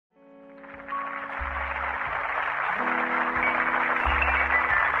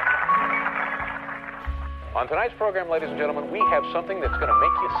On tonight's program, ladies and gentlemen, we have something that's going to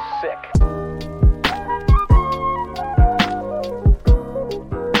make you sick.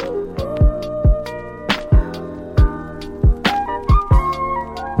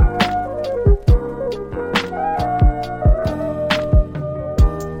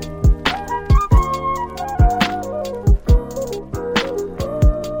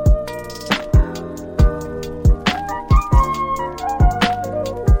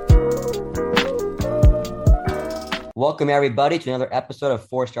 Welcome, everybody, to another episode of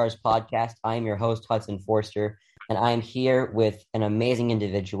Four Stars Podcast. I am your host, Hudson Forster, and I am here with an amazing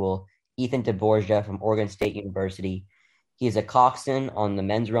individual, Ethan deBorja from Oregon State University. He is a coxswain on the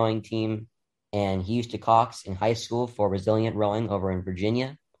men's rowing team, and he used to cox in high school for Resilient Rowing over in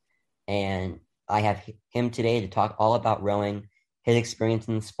Virginia. And I have him today to talk all about rowing, his experience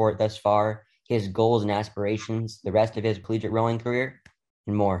in the sport thus far, his goals and aspirations, the rest of his collegiate rowing career,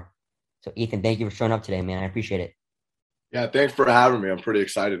 and more. So, Ethan, thank you for showing up today, man. I appreciate it. Yeah, thanks for having me. I'm pretty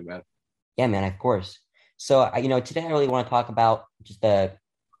excited, man. Yeah, man, of course. So, today I really want to talk about just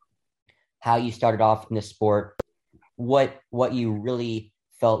how you started off in the sport, what you really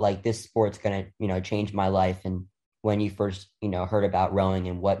felt like this sport's going to, change my life, and when you first, heard about rowing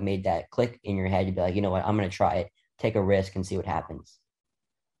and what made that click in your head to be like, you know what, I'm going to try it, take a risk and see what happens.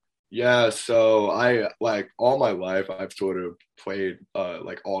 Yeah, so I all my life I've sort of played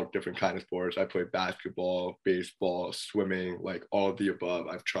all different kind of sports. I played basketball, baseball, swimming, like all of the above.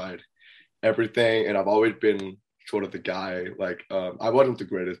 I've tried everything, and I've always been sort of the guy. I wasn't the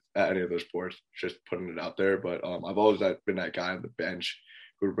greatest at any of those sports, just putting it out there. But I've always been that guy on the bench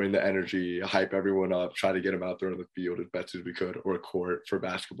who would bring the energy, hype everyone up, try to get them out there on the field as best as we could, or a court for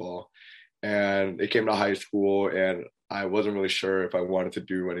basketball. And it came to high school, and I wasn't really sure if I wanted to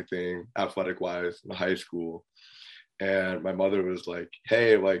do anything athletic-wise in high school. And my mother was like,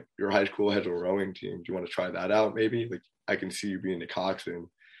 hey, your high school has a rowing team. Do you want to try that out maybe? I can see you being a coxswain.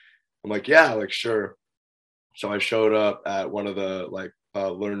 I'm like, yeah, sure. So I showed up at one of the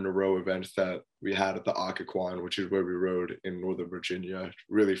learn to row events that we had at the Occoquan, which is where we rowed in Northern Virginia.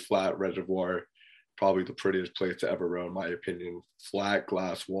 Really flat reservoir, probably the prettiest place to ever row in my opinion. Flat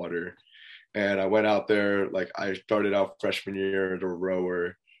glass water. And I went out there, I started out freshman year as a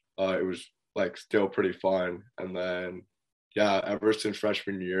rower. It was still pretty fun. And then, yeah, ever since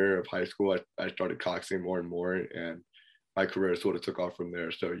freshman year of high school, I started coxing more and more, and my career sort of took off from there.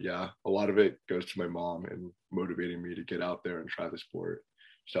 So yeah, a lot of it goes to my mom and motivating me to get out there and try the sport.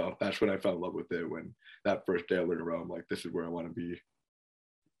 So that's when I fell in love with it. When that first day I learned to row, I'm like, this is where I want to be.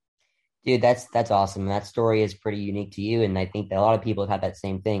 Dude, that's awesome. That story is pretty unique to you, and I think that a lot of people have had that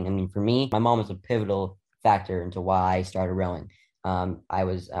same thing. I mean, for me, my mom was a pivotal factor into why I started rowing. I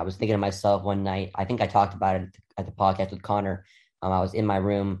was thinking to myself one night. I think I talked about it at the podcast with Connor. I was in my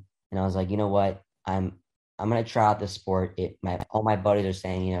room, and I was like, you know what, I'm gonna try out this sport. All my buddies are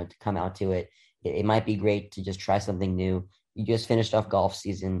saying, to come out to it. It might be great to just try something new. You just finished off golf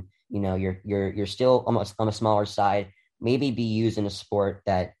season. You're still almost on a smaller side. Maybe be used in a sport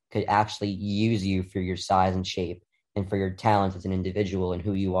that could actually use you for your size and shape and for your talents as an individual and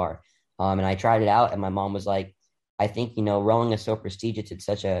who you are. And I tried it out, and my mom was like, I think, rowing is so prestigious. It's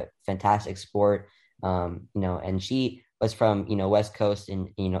such a fantastic sport. And she was from, West Coast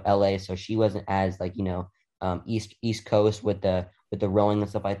in, LA. So she wasn't as East Coast with the rowing and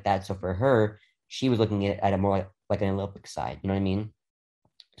stuff like that. So for her, she was looking at it more like an Olympic side. You know what I mean?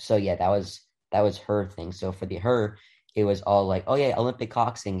 So yeah, that was her thing. So for her, it was all like, oh yeah, Olympic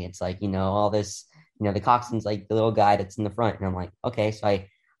coxing. It's all this, the coxswain's like the little guy that's in the front. And I'm like, okay. So I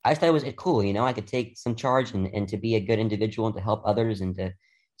thought it was cool. I could take some charge and to be a good individual and to help others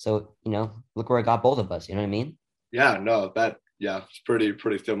look where it got both of us. You know what I mean? Yeah, no, it's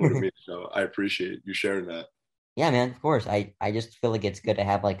pretty similar to me. So I appreciate you sharing that. Yeah, man, of course. I just feel like it's good to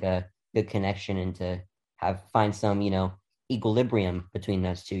have a good connection and to find some, equilibrium between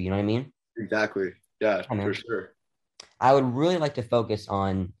those two. You know what I mean? Exactly. Yeah, Yeah, for sure. I would really like to focus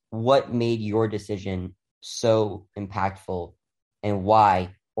on what made your decision so impactful and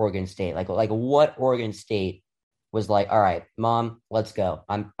why Oregon State. Like what Oregon State was like, all right, Mom, let's go.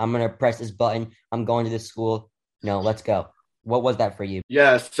 I'm gonna press this button. I'm going to this school. Let's go. What was that for you?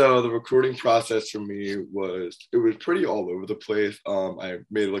 Yeah, so the recruiting process for me was pretty all over the place. I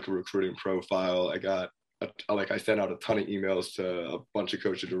made a recruiting profile. I sent out a ton of emails to a bunch of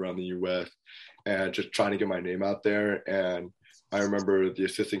coaches around the U.S. and just trying to get my name out there. And I remember the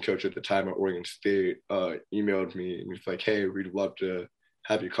assistant coach at the time at Oregon State emailed me and he's like, hey, we'd love to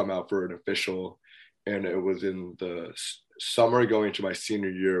have you come out for an official. And it was in the summer going to my senior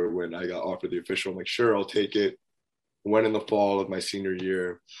year when I got offered the official. I'm like, sure, I'll take it. went in the fall of my senior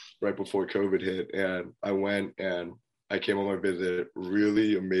year, right before COVID hit, and I went and I came on my visit.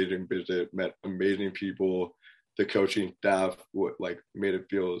 Really amazing visit. Met amazing people. The coaching staff like made it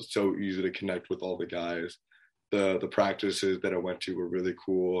feel so easy to connect with all the guys. The practices that I went to were really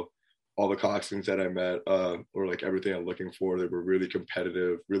cool. All the coxswains that I met, or like everything I'm looking for, they were really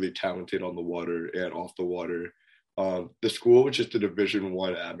competitive, really talented on the water and off the water. The school was just a Division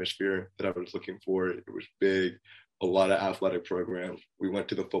I atmosphere that I was looking for. It was big, a lot of athletic programs. We went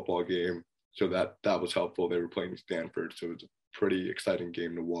to the football game, so that was helpful. They were playing Stanford, so it was a pretty exciting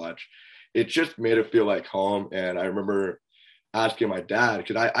game to watch. It just made it feel like home. And I remember asking my dad,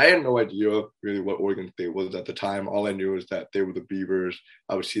 because I had no idea really what Oregon State was at the time. All I knew was that they were the Beavers.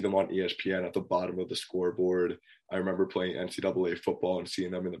 I would see them on ESPN at the bottom of the scoreboard. I remember playing NCAA football and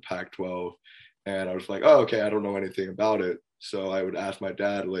seeing them in the Pac-12. And I was like, oh, okay, I don't know anything about it. So I would ask my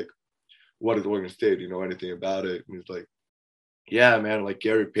dad, like, what is Oregon State? Do you know anything about it? And he's like, yeah, man, like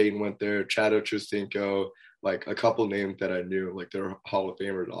Gary Payton went there, Chad Ochocinco, like a couple names that I knew, like they're Hall of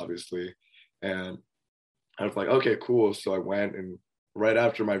Famers, obviously. And I was like, okay, cool. So I went, and right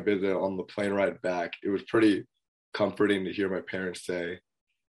after my visit on the plane ride back, it was pretty comforting to hear my parents say,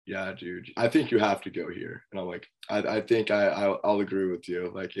 yeah, dude, I think you have to go here. And I'm like, I think I'll agree with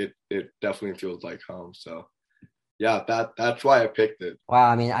you. Like it definitely feels like home. So yeah, that's why I picked it. Wow.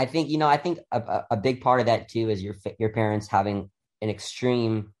 I mean, I think a big part of that too is your parents having an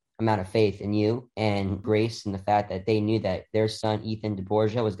extreme amount of faith in you and grace, and the fact that they knew that their son Ethan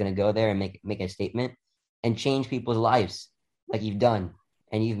deBorja was going to go there and make a statement and change people's lives like you've done,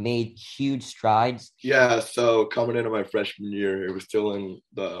 and you've made huge strides. Yeah, so coming into my freshman year, it was still in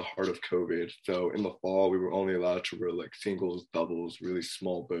the heart of COVID. So in the fall, we were only allowed to row like singles, doubles, really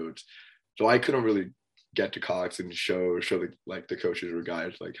small boats. So I couldn't really get to Cox and show the coaches or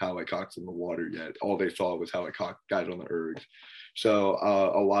guys like how I coxed in the water yet. All they saw was how I coxed guys on the ergs. So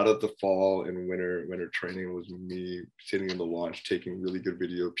a lot of the fall and winter training was me sitting in the launch, taking really good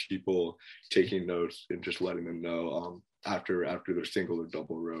video of people, taking notes, and just letting them know after their single or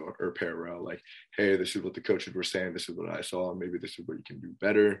double row or pair row, like, hey, this is what the coaches were saying, this is what I saw, maybe this is what you can do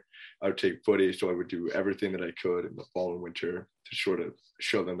better. I would take footage, so I would do everything that I could in the fall and winter to sort of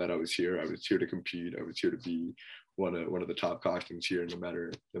show them that I was here. I was here to compete. I was here to be one of the top coxswains here, no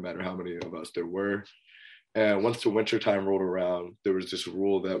matter how many of us there were. And once the winter time rolled around, there was this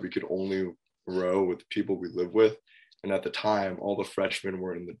rule that we could only row with the people we live with. And at the time, all the freshmen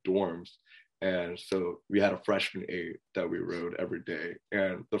were in the dorms. And so we had a freshman 8 that we rowed every day.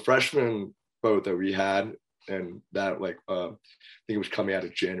 And the freshman boat that we had, and that I think it was coming out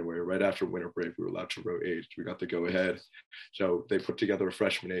of January, right after winter break, we were allowed to row 8. We got to go ahead. So they put together a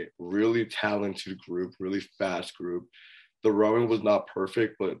freshman 8, really talented group, really fast group. The rowing was not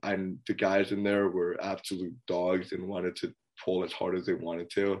perfect, but the guys in there were absolute dogs and wanted to pull as hard as they wanted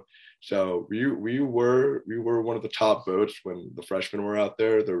to. So we were one of the top boats when the freshmen were out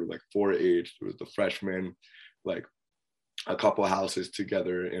there. There were like 4 8s. There was the freshmen, like a couple houses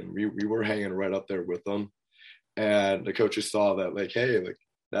together, and we were hanging right up there with them. And the coaches saw that, like, hey, like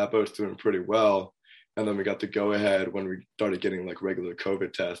that boat's doing pretty well. And then we got to go ahead when we started getting like regular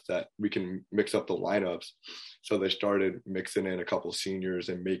COVID tests that we can mix up the lineups. So they started mixing in a couple seniors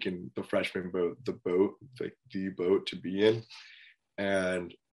and making the freshman boat the boat to be in.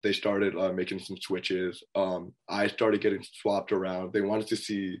 And they started making some switches. I started getting swapped around. They wanted to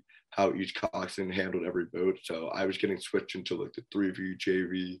see how each coxswain handled every boat. So I was getting switched into like the 3V,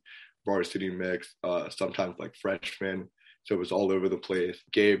 JV, varsity mix, sometimes like freshmen. So it was all over the place.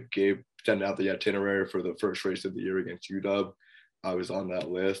 Gabe sent out the itinerary for the first race of the year against UW. I was on that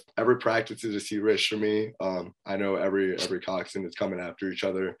list. Every practice is a sea race for me. I know every coxswain is coming after each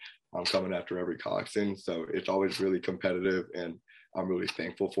other. I'm coming after every coxswain. So it's always really competitive, and I'm really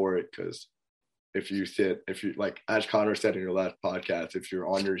thankful for it, because if you like, as Connor said in your last podcast, if you're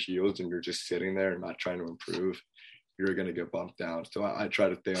on your heels and you're just sitting there and not trying to improve, you're going to get bumped down. So I try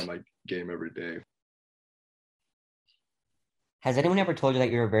to stay on my game every day. Has anyone ever told you that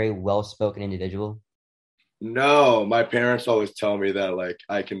you're a very well-spoken individual? No, my parents always tell me that like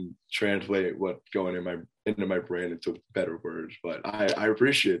I can translate what's going into my brain into better words, but I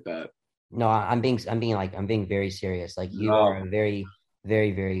appreciate that. No, I'm being very serious. Like, you No, are a very,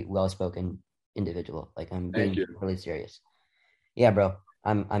 very, very well-spoken individual. Like, I'm thank being you. really serious. Yeah, bro.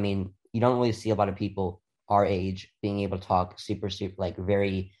 I mean, you don't really see a lot of people our age being able to talk super, like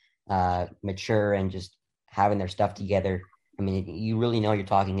very mature and just having their stuff together. I mean, you really know what you're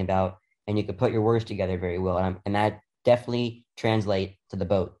talking about, and you could put your words together very well. And that definitely translate to the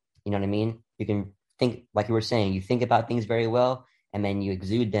boat. You know what I mean? You can think, like you were saying, you think about things very well, and then you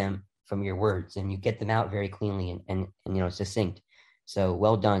exude them from your words, and you get them out very cleanly and succinct. So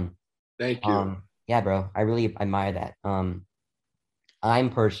well done. Thank you. Yeah, bro, I really admire that. I'm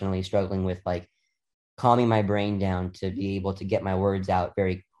personally struggling with like calming my brain down to be able to get my words out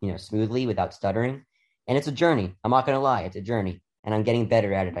very, smoothly without stuttering. And it's a journey. I'm not gonna lie, it's a journey, and I'm getting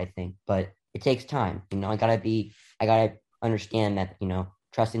better at it, I think. But it takes time. I gotta understand that,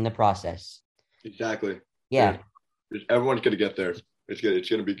 trusting the process. Exactly. Yeah. Everyone's gonna get there. It's good. It's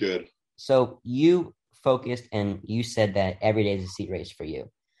gonna be good. So you focused and you said that every day is a seat race for you.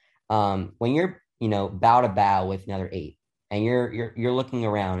 When you're, bow to bow with another eight, and you're looking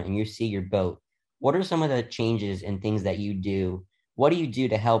around and you see your boat, what are some of the changes and things that you do? What do you do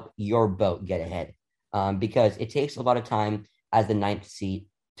to help your boat get ahead? Because it takes a lot of time as the ninth seat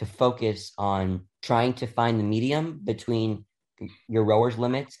to focus on trying to find the medium between your rowers'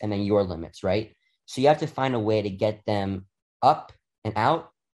 limits and then your limits, right? So you have to find a way to get them up and out,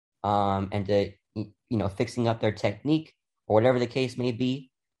 and to, fixing up their technique or whatever the case may be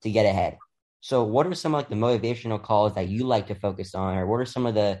to get ahead. So what are some of like the motivational calls that you like to focus on, or what are some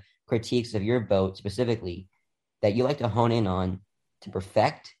of the critiques of your boat specifically that you like to hone in on to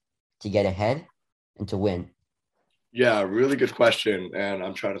perfect, to get ahead, and to win? Yeah, really good question, and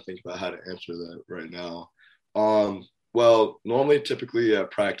I'm trying to think about how to answer that right now. Well, normally, typically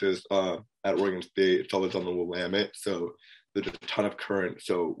at practice at Oregon State, it's always on the Willamette, so there's a ton of current.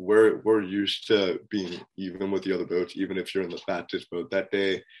 So we're used to being even with the other boats. Even if you're in the fastest boat that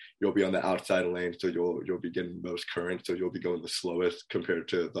day, you'll be on the outside lane, so you'll be getting the most current. So you'll be going the slowest compared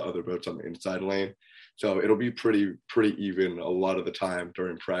to the other boats on the inside lane. So it'll be pretty even a lot of the time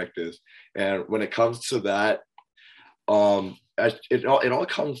during practice. And when it comes to that, it all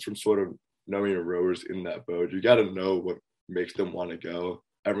comes from sort of knowing your rowers in that boat. You got to know what makes them want to go.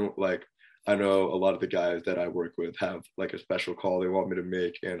 Everyone, like, I know a lot of the guys that I work with have like a special call they want me to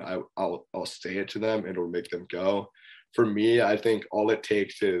make, and I'll say it to them and it'll make them go. For me, I think all it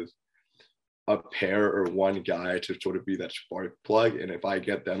takes is a pair or one guy to sort of be that spark plug. And if I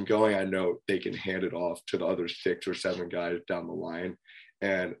get them going, I know they can hand it off to the other 6 or 7 guys down the line.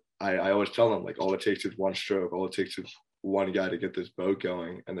 And I always tell them, like, all it takes is one stroke. All it takes is one guy to get this boat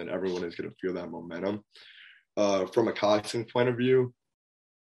going, and then everyone is going to feel that momentum. From a coxswain's point of view,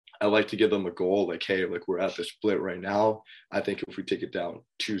 I like to give them a goal, like, hey, like, we're at the split right now. I think if we take it down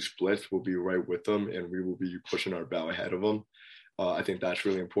 2 splits, we'll be right with them, and we will be pushing our bow ahead of them. I think that's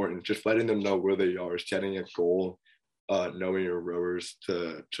really important. Just letting them know where they are, setting a goal, knowing your rowers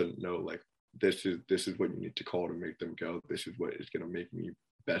to know, like, this is what you need to call to make them go. This is what is going to make me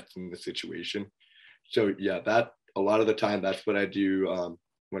best in the situation. So yeah, that a lot of the time that's what I do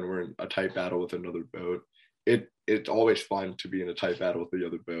when we're in a tight battle with another boat. It's always fun to be in a tight battle with the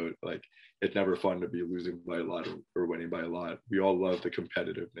other boat. Like, it's never fun to be losing by a lot or winning by a lot. We all love the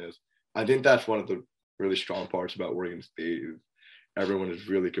competitiveness. I think that's one of the really strong parts about Oregon State is everyone is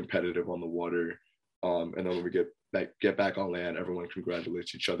really competitive on the water. And then when we get back on land, everyone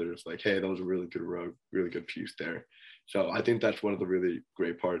congratulates each other. It's like, hey, that was a really good row, really good piece there. So I think that's one of the really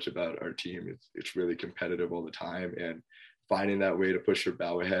great parts about our team. It's really competitive all the time, and finding that way to push your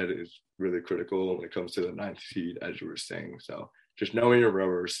bow ahead is really critical when it comes to the 9th seed, as you were saying. So just knowing your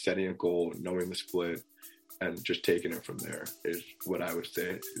rowers, setting a goal, knowing the split, and just taking it from there is what I would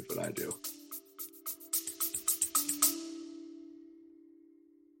say is what I do.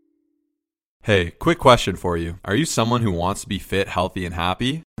 Hey, quick question for you. Are you someone who wants to be fit, healthy, and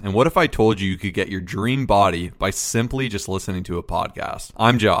happy? And what if I told you you could get your dream body by simply just listening to a podcast?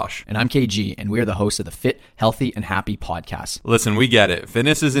 I'm Josh. And I'm KG, and we are the hosts of the Fit, Healthy, and Happy podcast. Listen, we get it.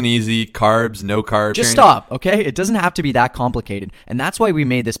 Fitness isn't easy. Carbs, no carbs. Just stop, okay? It doesn't have to be that complicated. And that's why we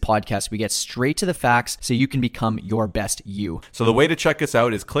made this podcast. We get straight to the facts so you can become your best you. So the way to check us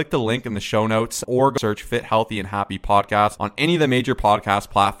out is click the link in the show notes or search Fit, Healthy, and Happy podcast on any of the major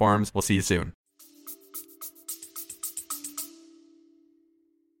podcast platforms. We'll see you soon.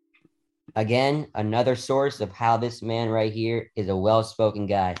 Again, another source of how this man right here is a well-spoken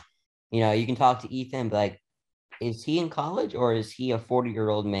guy. You can talk to Ethan, but like, is he in college or is he a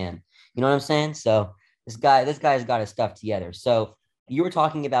 40-year-old man? You know what I'm saying? So this guy's got his stuff together. So you were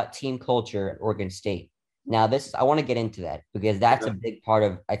talking about team culture at Oregon State. Now I want to get into that because that's a big part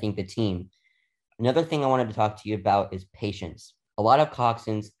of, I think, the team. Another thing I wanted to talk to you about is patience. A lot of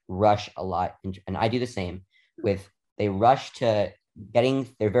coxswains rush a lot, and I do the same. They rush to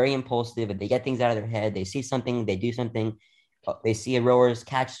they're very impulsive, and they get things out of their head. They see something, they do something. They see a rower's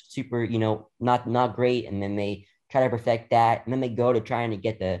catch super, not great, and then they try to perfect that, and then they go to trying to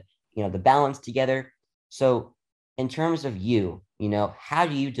get the balance together. So in terms of how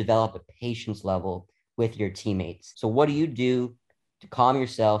do you develop a patience level with your teammates? So what do you do to calm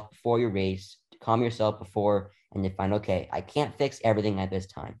yourself before your race, to calm yourself before, and to find, okay, I can't fix everything at this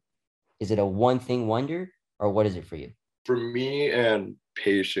time. Is it a one thing wonder, or what is it for you? For me and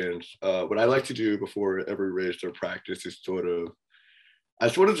patience, what I like to do before every race or practice is I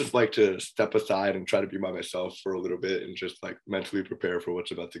sort of just like to step aside and try to be by myself for a little bit and just like mentally prepare for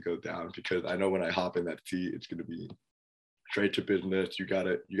what's about to go down, because I know when I hop in that seat, it's going to be straight to business. You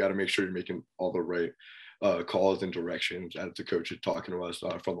gotta make sure you're making all the right calls and directions as the coach is talking to us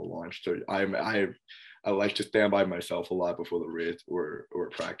from the launch. So I like to stand by myself a lot before the race or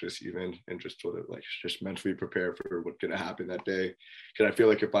practice even, and just sort of like just mentally prepare for what's gonna happen that day. Because I feel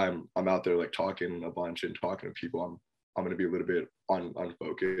like if I'm out there like talking a bunch and talking to people, I'm gonna be a little bit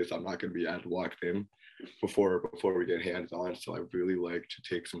unfocused. I'm not gonna be as locked in before we get hands on. So I really like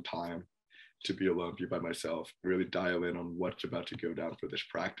to take some time to be alone, be by myself, really dial in on what's about to go down for this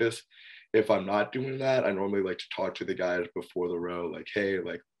practice. If I'm not doing that, I normally like to talk to the guys before the row, like, hey,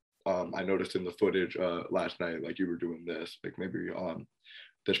 like, I noticed in the footage last night, like you were doing this, like maybe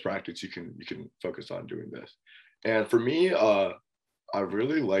this practice you can focus on doing this. And for me, I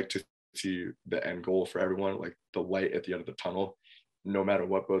really like to see the end goal for everyone, like the light at the end of the tunnel, no matter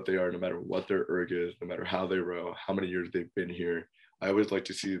what boat they are, no matter what their erg is, no matter how they row, how many years they've been here. I always like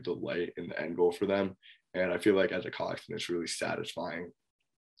to see the light and the end goal for them. And I feel like as a coxswain, it's really satisfying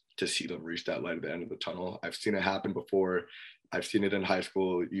to see them reach that light at the end of the tunnel. I've seen it happen before. I've seen it in high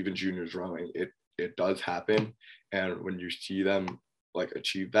school, even juniors rowing. It does happen. And when you see them like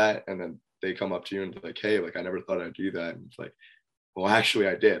achieve that, and then they come up to you and be like, hey, like I never thought I'd do that. And it's like, well, actually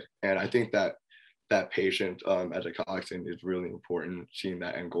I did. And I think that patience as a coxswain is really important, seeing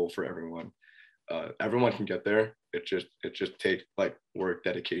that end goal for everyone. Everyone can get there. It just takes like work,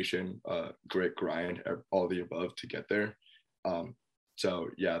 dedication, grit, grind, all the above to get there. So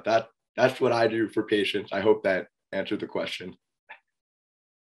yeah, that's what I do for patience. I hope that answered the question.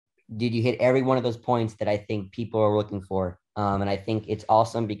 Did you hit every one of those points that I think people are looking for? And I think it's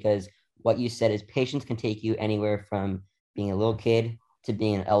awesome because what you said is patience can take you anywhere from being a little kid to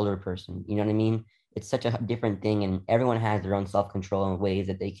being an elder person. You know what I mean? It's such a different thing, and everyone has their own self-control and ways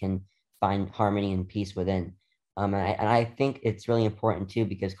that they can find harmony and peace within. And I think it's really important too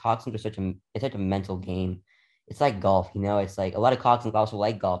because coxswains are it's such a mental game. It's like golf, you know. It's like a lot of coxswains also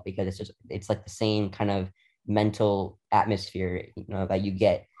like golf because it's like the same kind of mental atmosphere, you know, that you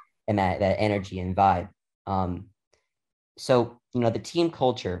get and that energy and vibe. Um, so the team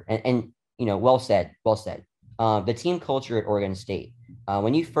culture and well said, well said. The team culture at Oregon State.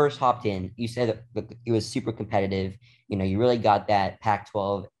 When you first hopped in, you said that it was super competitive. You really got that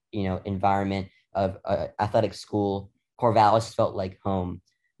Pac-12 environment of athletic school. Corvallis felt like home.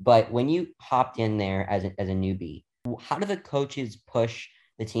 But when you hopped in there as a newbie, how do the coaches push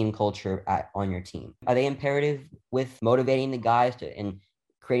the team culture on your team? Are they imperative with motivating the guys and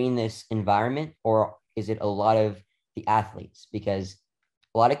creating this environment, or is it a lot of the athletes? Because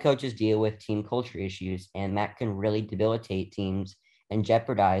a lot of coaches deal with team culture issues, and that can really debilitate teams and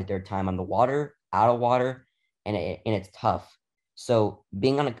jeopardize their time on the water, out of water, and it's tough. So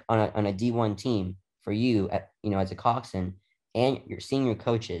being on a D1 team for you, as a coxswain, and you're seeing your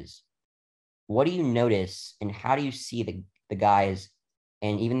coaches, what do you notice, and how do you see the guys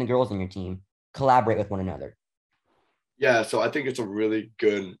and even the girls on your team collaborate with one another? Yeah, so I think it's a really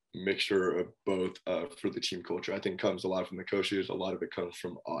good mixture of both for the team culture. I think it comes a lot from the coaches, a lot of it comes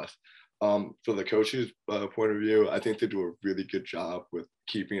from us. For the coaches' point of view, I think they do a really good job with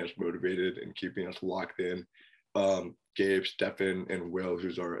keeping us motivated and keeping us locked in. Gabe, Stefan, and Will,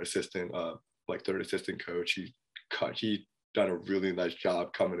 who's our assistant, third assistant coach, he done a really nice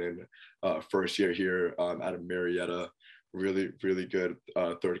job coming in first year here out of Marietta. Really, really good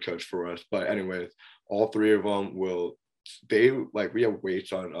third coach for us. But anyways, all three of them we have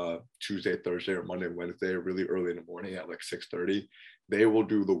weights on Tuesday, Thursday, or Monday, Wednesday, really early in the morning at like 6:30. They will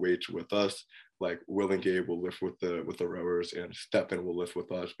do the weights with us. Like Will and Gabe will lift with the rowers, and Stefan will lift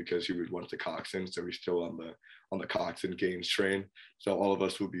with us because he was once the coxswain, so he's still on the coxswain gains train. So all of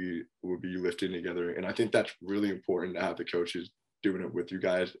us will be lifting together, and I think that's really important to have the coaches doing it with you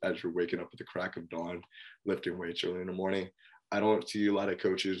guys as you're waking up at the crack of dawn, lifting weights early in the morning. I don't see a lot of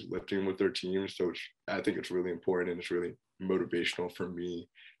coaches lifting with their teams, so I think it's really important, and it's really motivational for me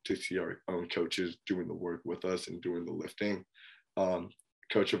to see our own coaches doing the work with us and doing the lifting.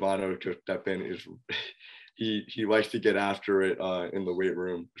 Coach Ivano, Coach Stefan he likes to get after it in the weight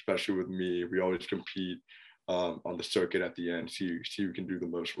room, especially with me. We always compete on the circuit at the end, see who can do the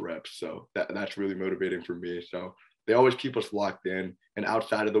most reps. So that's really motivating for me. So they always keep us locked in, and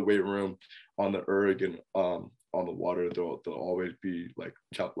outside of the weight room on the erg and on the water, they'll always be like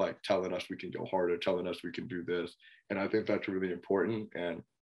telling us we can go harder, telling us we can do this, and I think that's really important. And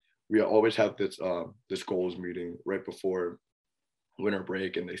we always have this goals meeting right before winter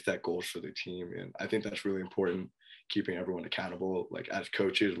break, and they set goals for the team, and I think that's really important, keeping everyone accountable, like as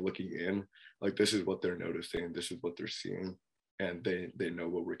coaches looking in, like this is what they're noticing, this is what they're seeing, and they know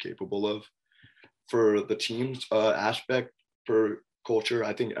what we're capable of. For the team's aspect for culture,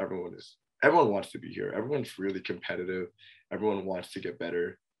 I think everyone wants to be here, everyone's really competitive, everyone wants to get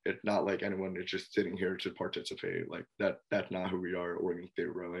better. It's not like anyone is just sitting here to participate, like that's not who we are at Oregon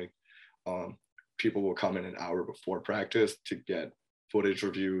State Rowing. People will come in an hour before practice to get footage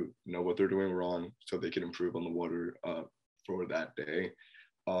review, know what they're doing wrong so they can improve on the water for that day.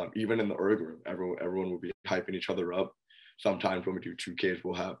 Even in the erg room, everyone will be hyping each other up. Sometimes when we do 2Ks,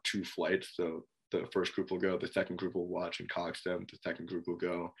 we'll have 2 flights. So the first group will go, the second group will watch and cox them, the second group will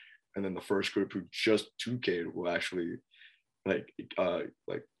go. And then the first group who just 2K'd will actually like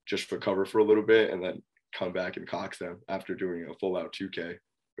just recover for a little bit and then come back and cox them after doing a full out 2K.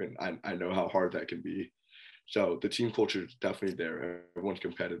 And I know how hard that can be. So the team culture is definitely there. Everyone's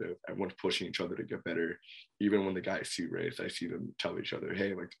competitive. Everyone's pushing each other to get better. Even when the guys see race, I see them tell each other,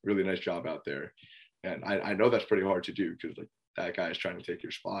 hey, like really nice job out there. And I know that's pretty hard to do because like that guy is trying to take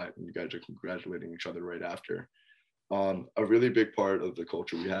your spot and you guys are congratulating each other right after. A really big part of the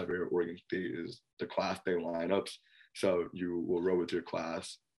culture we have here at Oregon State is the class day lineups. So you will row with your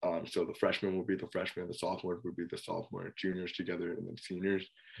class. So the freshmen will be the freshmen, the sophomores will be the sophomore, juniors together, and then seniors.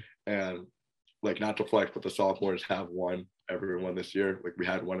 And like not to flex, but the sophomores have won everyone this year. Like we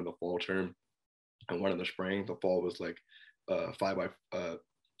had one in the fall term and one in the spring. The fall was like 3x2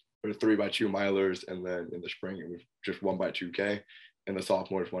 milers, and then in the spring it was just 1x2K. And the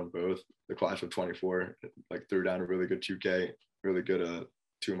sophomores won both. The class of 24 like threw down a really good 2K, really good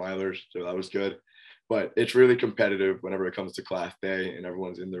 2 milers, so that was good. But it's really competitive whenever it comes to class day, and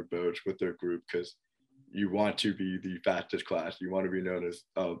everyone's in their boats with their group because you want to be the fastest class. You want to be known as,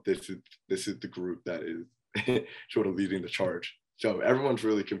 oh, this is the group that is sort of leading the charge. So everyone's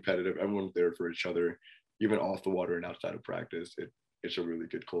really competitive. Everyone's there for each other, even off the water and outside of practice. It's a really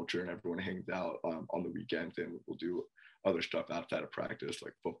good culture, and everyone hangs out on the weekends, and we'll do other stuff outside of practice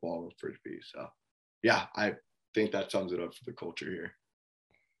like football and frisbee. So yeah, I think that sums it up for the culture here.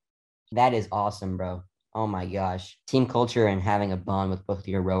 That is awesome, bro. Oh my gosh. Team culture and having a bond with both of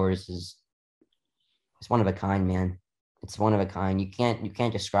your rowers is it's one of a kind, man. It's one of a kind. You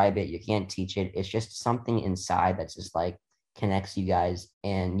can't describe it. You can't teach it. It's just something inside that's just like connects you guys,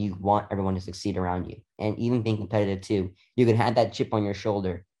 and you want everyone to succeed around you. And even being competitive too, you can have that chip on your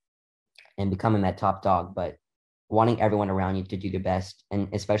shoulder and becoming that top dog, but wanting everyone around you to do their best. And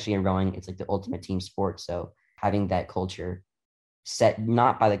especially in rowing, it's like the ultimate team sport. So having that culture set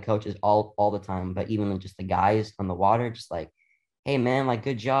not by the coaches all the time, but even just the guys on the water, just like, hey man, like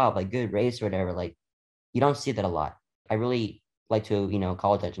good job, like good race or whatever. Like you don't see that a lot. I really like to,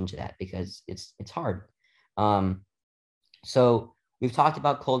 call attention to that because it's hard. So we've talked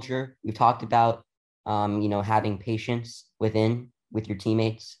about culture. We've talked about, having patience with your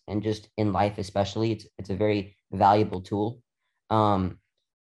teammates and just in life, especially. It's a very valuable tool.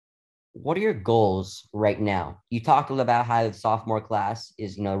 What are your goals right now? You talked a little about how the sophomore class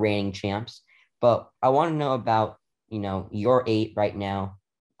is, reigning champs, but I want to know about, your 8 right now,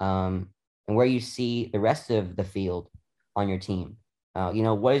 and where you see the rest of the field on your team.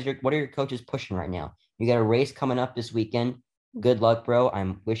 What are your coaches pushing right now? You got a race coming up this weekend. Good luck, bro.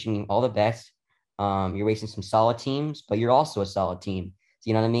 I'm wishing you all the best. You're racing some solid teams, but you're also a solid team. So,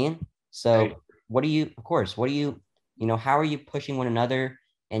 you know what I mean? So what do you, how are you pushing one another,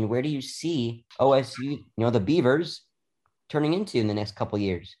 and where do you see OSU, the Beavers turning into in the next couple of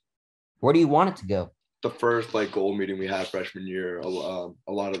years? Where do you want it to go? The first goal meeting we had freshman year, a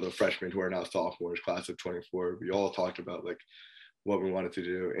lot of the freshmen who are now sophomores, class of 24, we all talked about what we wanted to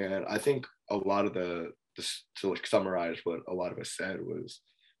do. And I think a lot of to summarize what a lot of us said was,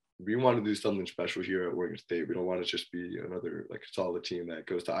 we want to do something special here at Oregon State. We don't want to just be another solid team that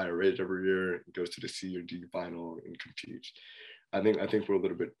goes to IRAs every year, goes to the C or D final and competes. I think we're a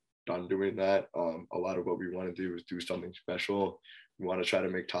little bit done doing that. A lot of what we want to do is do something special. We want to try to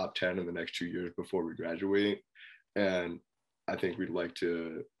make top 10 in the next 2 years before we graduate. And I think we'd like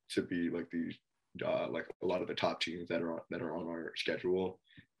to be like these, like a lot of the top teams that are on our schedule,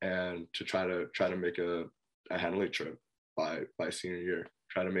 and to try to make a Henley trip by senior year.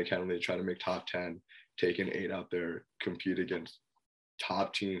 Try to make Henley, try to make top 10, take an 8 out there, compete against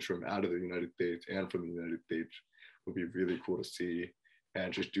top teams from out of the United States and from the United States would be really cool to see,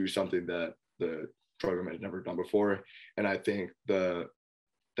 and just do something that the program has never done before. And I think the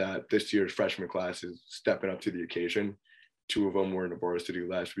that this year's freshman class is stepping up to the occasion. Two of them were in the varsity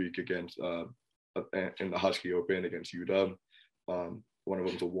last week against in the Husky Open against UW. One of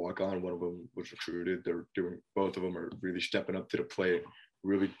them's a walk-on. One of them was recruited. Both of them are really stepping up to the plate.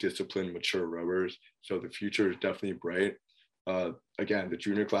 Really disciplined, mature rowers. So the future is definitely bright. Again, the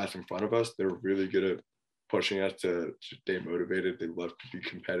junior class in front of us, they're really good at pushing us to stay motivated. They love to be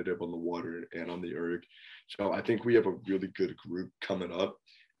competitive on the water and on the erg. So I think we have a really good group coming up,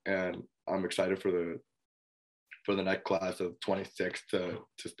 and I'm excited for the next class of 26 to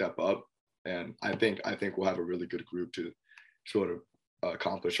step up. And I think we'll have a really good group to sort of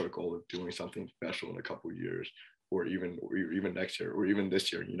accomplish our goal of doing something special in a couple of years, or even next year, or even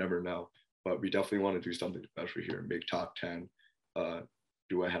this year. You never know. But we definitely want to do something special here, make top 10,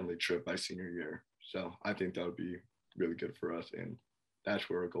 do a Henley trip by senior year. So I think that would be really good for us, and that's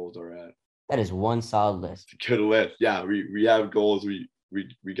where our goals are at. That is one solid list. Good list. Yeah, we have goals. We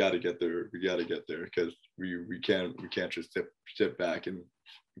got to get there. We got to get there because we can't just sit back and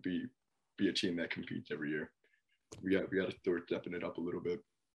be a team that competes every year. We got to start stepping it up a little bit.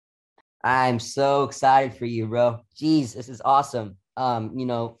 I'm so excited for you, bro. Jeez, this is awesome.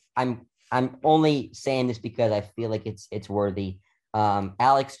 I'm only saying this because I feel like it's worthy.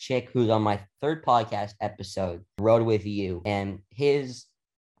 Alex Chick, who's on my third podcast episode, rode with you, and his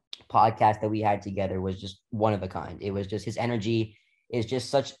podcast that we had together was just one of a kind. It was just, his energy is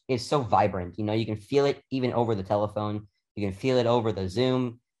just it's so vibrant. You can feel it even over the telephone. You can feel it over the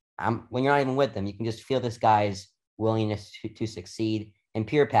Zoom. When you're not even with them, you can just feel this guy's willingness to succeed and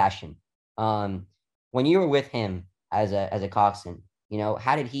pure passion. When you were with him as a coxswain,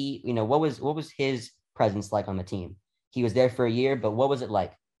 how did he, what was his presence like on the team? He was there for a year, but what was it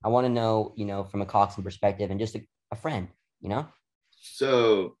like? I want to know, from a coxswain perspective and just a friend,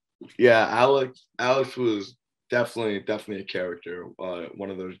 So yeah, Alex was definitely a character. One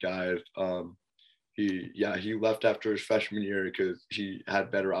of those guys. He left after his freshman year because he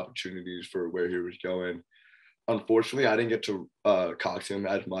had better opportunities for where he was going. Unfortunately, I didn't get to cox him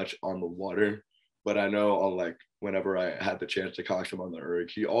as much on the water, but I know on whenever I had the chance to cox him on the erg,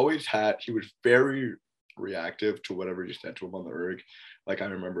 he was very reactive to whatever you said to him on the erg. I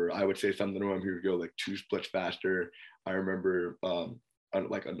remember I would say something to him, he would go 2 splits faster. I remember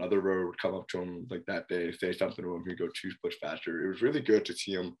another rower would come up to him that day, say something to him, he'd go 2 splits faster. It was really good to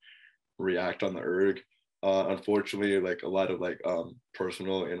see him react on the erg. Unfortunately, a lot of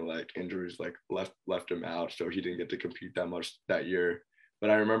personal and injuries left him out, so he didn't get to compete that much that year. But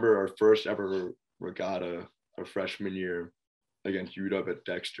I remember our first ever regatta, our freshman year, against UW at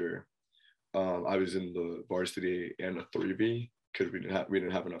Dexter. I was in the varsity and a 3V because we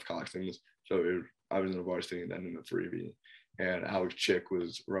didn't have enough coxswains, so I was in the varsity and then in the 3V. And Alex Chick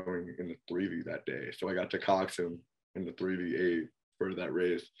was rowing in the 3V that day, so I got to cox him in the 3V8 for that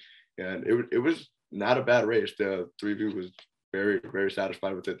race, and it was not a bad race. The 3V was very, very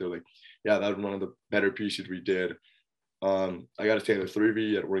satisfied with it. They're like, yeah, that was one of the better pieces we did. I got to say the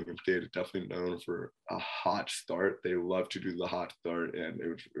 3V at Oregon State is definitely known for a hot start. They love to do the hot start, and it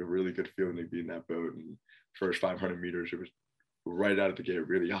was a really good feeling to be in that boat. And first 500 meters, it was right out of the gate,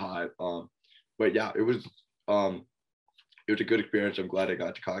 really hot. But yeah, it was a good experience. I'm glad I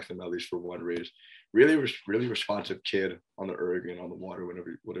got to cox him at least for one race. Really responsive kid on the erg and on the water.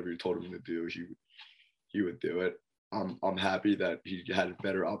 Whatever you told him to do, he would do it. I'm happy that he had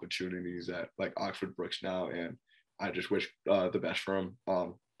better opportunities at Oxford Brooks now, and I just wish the best for him.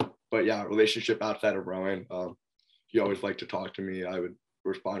 But yeah, relationship outside of rowing, he always liked to talk to me. I would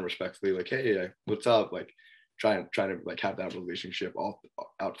respond respectfully, hey, what's up? Trying to have that relationship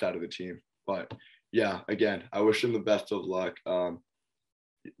outside of the team. But yeah, again, I wish him the best of luck.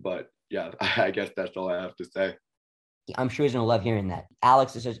 But yeah, I guess that's all I have to say. I'm sure he's going to love hearing that.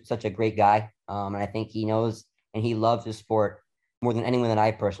 Alex is such a great guy. And I think he knows and he loves the sport more than anyone that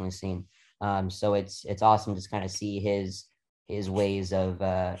I've personally seen. So it's awesome to kind of see his ways of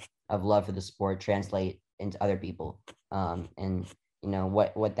love for the sport translate into other people. And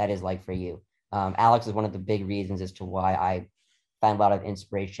what that is like for you. Alex is one of the big reasons as to why I found a lot of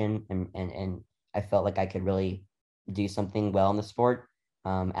inspiration and I felt like I could really do something well in the sport.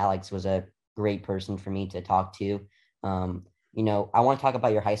 Alex was a great person for me to talk to. I want to talk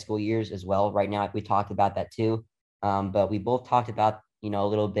about your high school years as well. Right now, we talked about that too. But we both talked about, a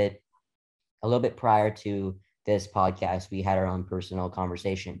little bit prior to this podcast, we had our own personal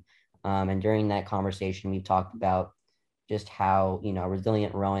conversation. And during that conversation, we talked about just how,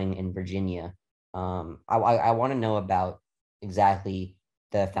 resilient rowing in Virginia. I want to know about exactly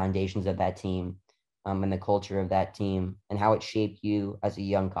the foundations of that team and the culture of that team and how it shaped you as a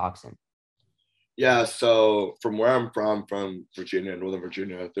young coxswain. Yeah, so from where I'm from Virginia, Northern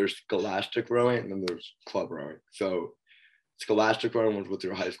Virginia, there's scholastic rowing and then there's club rowing. So scholastic rowing was with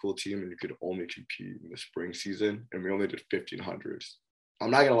your high school team and you could only compete in the spring season, and we only did 1500s. I'm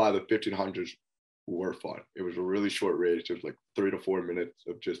not gonna lie, the 1500s were fun. It was a really short race. It was like 3 to 4 minutes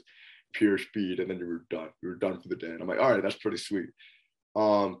of just pure speed, and then you were done. You were done for the day. And I'm like, all right, that's pretty sweet.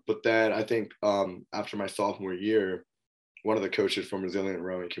 But then I think after my sophomore year, one of the coaches from Resilient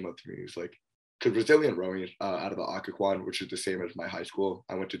Rowing came up to me. He's like, because Resilient Rowing is out of the Occoquan, which is the same as my high school.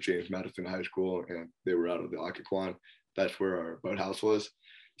 I went to James Madison High School, and they were out of the Occoquan. That's where our boathouse was.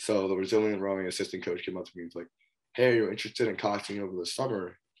 So the Resilient Rowing assistant coach came up to me. He's like, hey, are you interested in coxing over the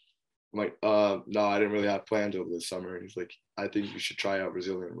summer? I'm like, no, I didn't really have plans over the summer. And he's like, I think you should try out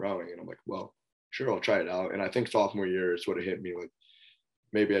Resilient Rowing. And I'm like, well, sure, I'll try it out. And I think sophomore year is what it hit me. Like,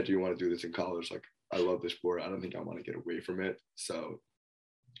 maybe I do want to do this in college. Like, I love this sport. I don't think I want to get away from it. So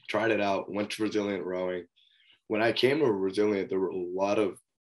tried it out, went to Resilient Rowing. When I came to Resilient, there were a lot of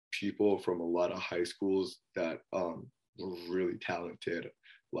people from a lot of high schools that were really talented,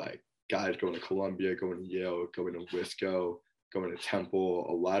 like guys going to Columbia, going to Yale, going to Wisco, going to Temple,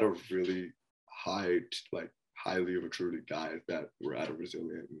 a lot of really highly recruited guys that were out of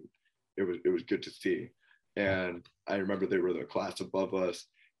Resilient. And it was good to see. And I remember they were the class above us,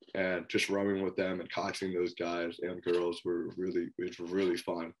 and just rowing with them and coxing those guys and girls it was really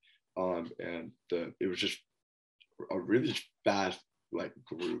fun. And it was just a really fast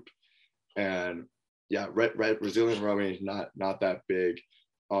group. And yeah, Resilient Rowing is not that big.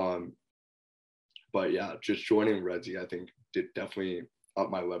 But yeah, just joining Resi, I think did definitely up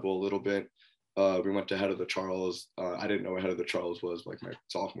my level a little bit. We went to Head of the Charles. I didn't know what Head of the Charles was like my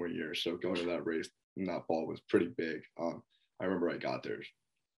sophomore year. So going to that race in that fall was pretty big. I remember I got there.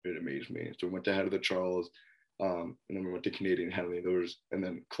 It amazed me. So we went to Head of the Charles, and then we went to Canadian Henley. And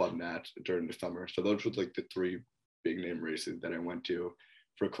then Club Nats during the summer. So those were like the three big name races that I went to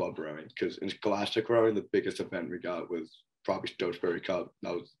for club rowing. Because in scholastic rowing, the biggest event we got was probably Stokesbury Cup.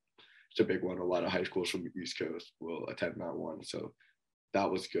 It's a big one. A lot of high schools from the East Coast will attend that one. So that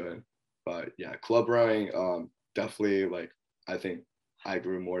was good. But yeah, club rowing, definitely I think I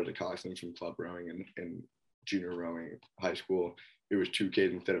grew more to coxswain from club rowing and junior rowing high school. It was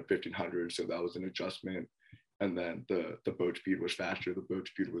 2K instead of 1500, so that was an adjustment. And then the boat speed was faster. The boat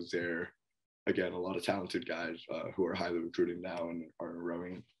speed was there. Again, a lot of talented guys who are highly recruited now and are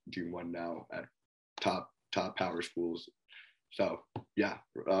rowing D1 now at top power schools. So yeah,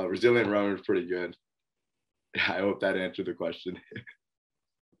 Resilient Rowing is pretty good. I hope that answered the question.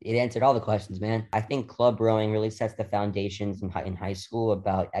 It answered all the questions, man. I think club rowing really sets the foundations in high school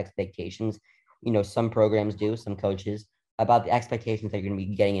about expectations. Some programs do, some coaches, about the expectations that you're going to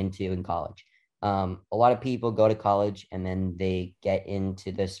be getting into in college. A lot of people go to college and then they get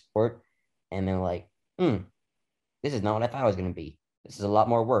into the sport and they're like, this is not what I thought it was going to be. This is a lot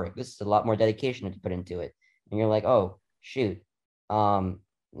more work. This is a lot more dedication to put into it. And you're like, oh, shoot,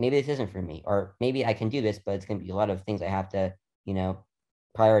 maybe this isn't for me. Or maybe I can do this, but it's going to be a lot of things I have to,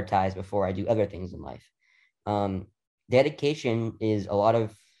 prioritize before I do other things in life. Dedication is a lot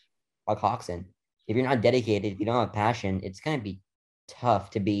of a coxswain. If you're not dedicated, if you don't have passion, it's going to be tough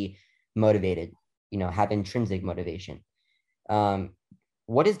to be motivated, have intrinsic motivation.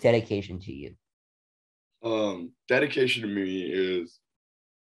 What is dedication to you? Dedication to me is,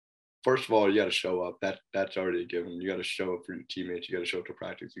 first of all, you got to show up. That's already a given. You got to show up for your teammates. You got to show up to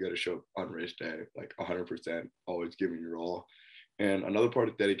practice. You got to show up on race day, 100%, always giving your all. And another part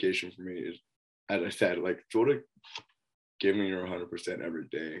of dedication for me is, as I said, sort of giving your 100% every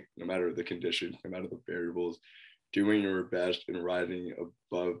day, no matter the conditions, no matter the variables, doing your best and riding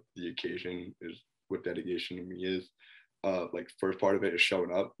above the occasion is what dedication to me is. First part of it is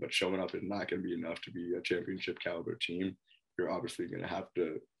showing up, but showing up is not going to be enough to be a championship caliber team. You're obviously going to have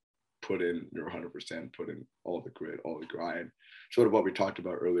to put in your 100%, put in all the grit, all the grind. Sort of what we talked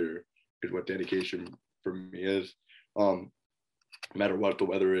about earlier is what dedication for me is. No matter what the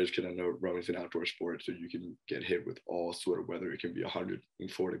weather is, because I know rowing's an outdoor sport, so you can get hit with all sort of weather. It can be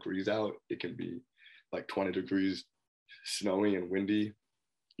 104 degrees out. It can be 20 degrees, snowy and windy.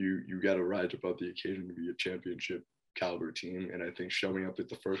 You got to rise above the occasion to be a championship caliber team. And I think showing up is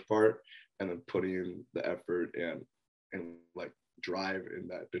the first part, and then putting in the effort and drive and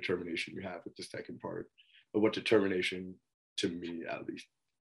that determination you have with the second part. But what determination, to me at least,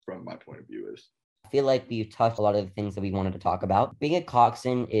 from my point of view, is. I feel like we've touched a lot of the things that we wanted to talk about. Being a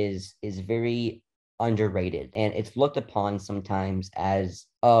coxswain is very underrated, and it's looked upon sometimes as,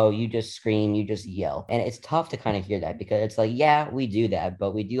 oh, you just scream, you just yell. And it's tough to kind of hear that, because it's like, yeah, we do that,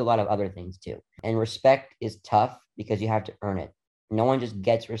 but we do a lot of other things too. And respect is tough because you have to earn it. No one just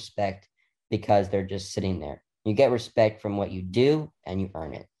gets respect because they're just sitting there. You get respect from what you do and you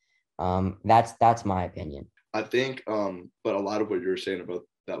earn it. That's my opinion. I think, but a lot of what you're saying about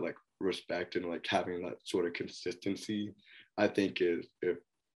that, like respect and like having that sort of consistency, I think is if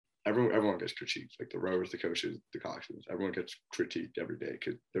everyone gets critiqued, like the rowers, the coaches, the coxswains, everyone gets critiqued every day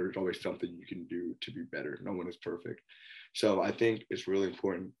because there's always something you can do to be better. No one is perfect. So I think it's really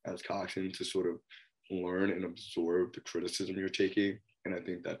important as coxswains to sort of learn and absorb the criticism you're taking. And I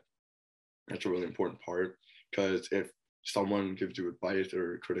think that's a really important part, because if someone gives you advice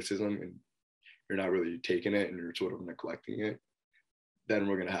or criticism and you're not really taking it and you're sort of neglecting it, then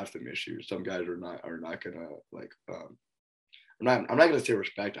we're gonna have some issues. Some guys are not gonna like I'm not gonna say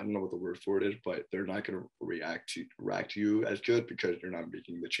respect. I don't know what the word for it is, but they're not gonna react to you as good because you're not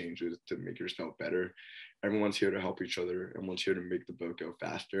making the changes to make yourself better. Everyone's here to help each other. Everyone's here to make the boat go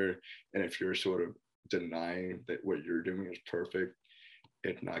faster. And if you're sort of denying that what you're doing is perfect,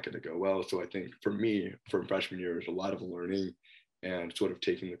 it's not going to go well. So I think for me, from freshman year, it was a lot of learning and sort of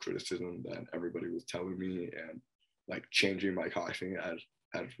taking the criticism that everybody was telling me and like changing my coxing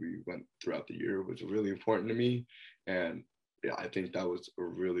as we went throughout the year was really important to me. And yeah, I think that was a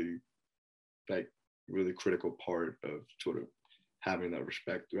really critical part of sort of having that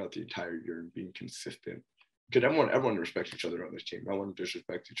respect throughout the entire year and being consistent. Because everyone respects each other on this team. No one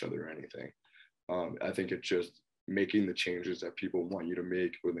disrespects each other or anything. I think it's just making the changes that people want you to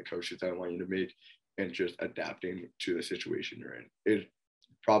make or the coaches that want you to make and just adapting to the situation you're in is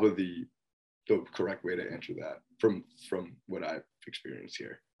probably the correct way to answer that from what I've experienced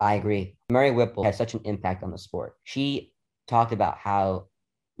here. I agree. Mary Whipple has such an impact on the sport. She talked about how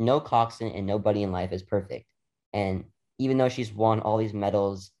no coxswain and nobody in life is perfect. And even though she's won all these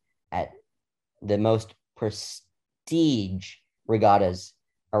medals at the most prestige regattas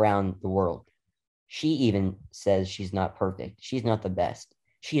around the world, she even says she's not perfect. She's not the best.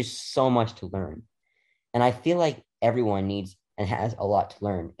 She has so much to learn. And I feel like everyone needs and has a lot to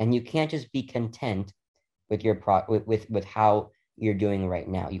learn. And you can't just be content with your with how you're doing right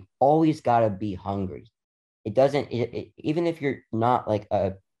now. You always got to be hungry. It doesn't even if you're not like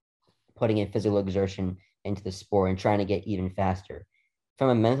putting in physical exertion into the sport and trying to get even faster. From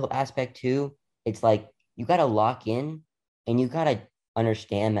a mental aspect too, it's like you got to lock in and you got to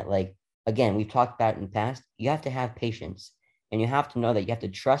understand that, like, again, we've talked about it in the past, you have to have patience and you have to know that you have to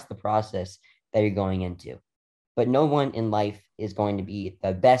trust the process that you're going into. But no one in life is going to be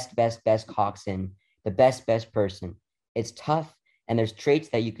the best coxswain, the best person. It's tough, and there's traits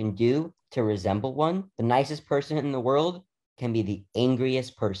that you can do to resemble one. The nicest person in the world can be the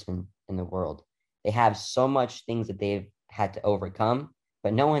angriest person in the world. They have so much things that they've had to overcome,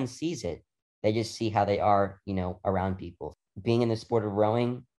 but no one sees it. They just see how they are, around people. Being in the sport of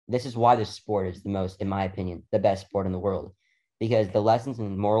rowing, this is why this sport is the most, in my opinion, the best sport in the world, because the lessons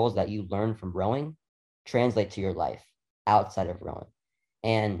and morals that you learn from rowing translate to your life outside of rowing.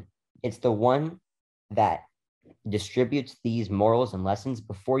 And it's the one that distributes these morals and lessons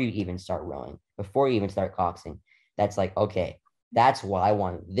before you even start rowing, before you even start coxing. That's like, okay, that's why I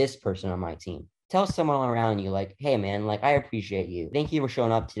want this person on my team. Tell someone around you, like, hey man, like, I appreciate you. Thank you for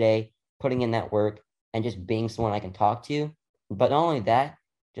showing up today, putting in that work, and just being someone I can talk to. But not only that,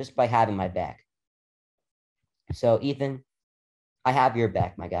 just by having my back. So Ethan, I have your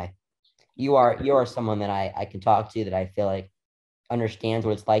back, my guy. You are someone that I can talk to, that I feel like understands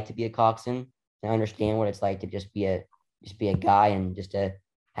what it's like to be a coxswain and understand what it's like to just be a guy and just to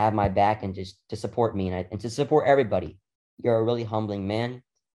have my back and just to support me and to support everybody. You're a really humbling man.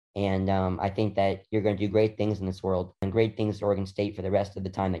 And I think that you're going to do great things in this world and great things to Oregon State for the rest of the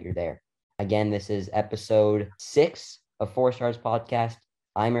time that you're there. Again, this is episode 6 of 4 Stars Podcast.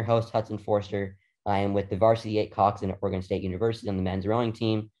 I'm your host, Hudson Forster. I am with the Varsity 8 coxswain at Oregon State University on the men's rowing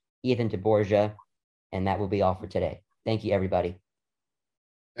team, Ethan deBorja, and that will be all for today. Thank you, everybody.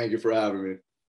 Thank you for having me.